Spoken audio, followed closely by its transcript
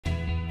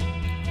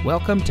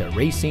Welcome to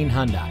Racine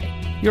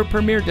Hyundai, your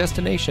premier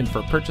destination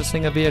for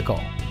purchasing a vehicle.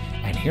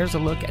 And here's a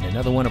look at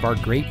another one of our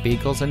great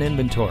vehicles in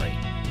inventory.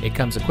 It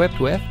comes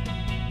equipped with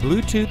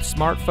Bluetooth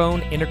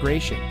smartphone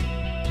integration,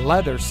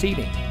 leather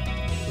seating,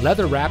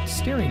 leather-wrapped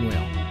steering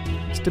wheel,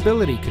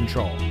 stability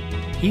control,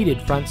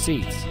 heated front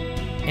seats,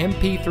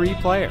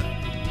 MP3 player,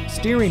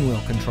 steering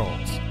wheel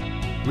controls,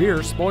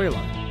 rear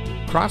spoiler,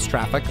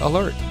 cross-traffic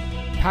alert,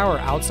 power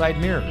outside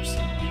mirrors,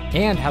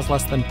 and has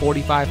less than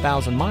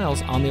 45,000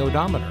 miles on the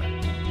odometer.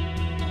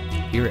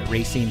 Here at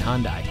Racine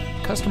Hyundai,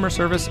 customer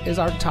service is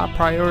our top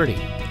priority.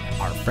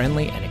 Our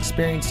friendly and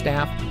experienced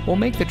staff will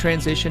make the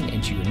transition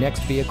into your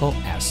next vehicle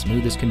as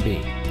smooth as can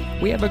be.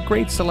 We have a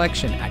great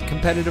selection at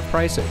competitive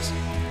prices.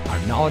 Our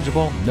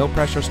knowledgeable,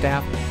 no-pressure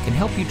staff can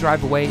help you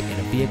drive away in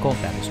a vehicle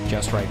that is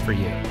just right for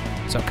you.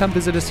 So come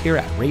visit us here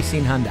at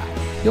Racine Hyundai.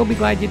 You'll be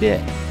glad you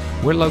did.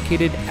 We're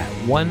located at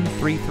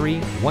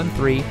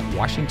 13313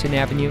 Washington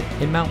Avenue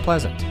in Mount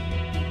Pleasant.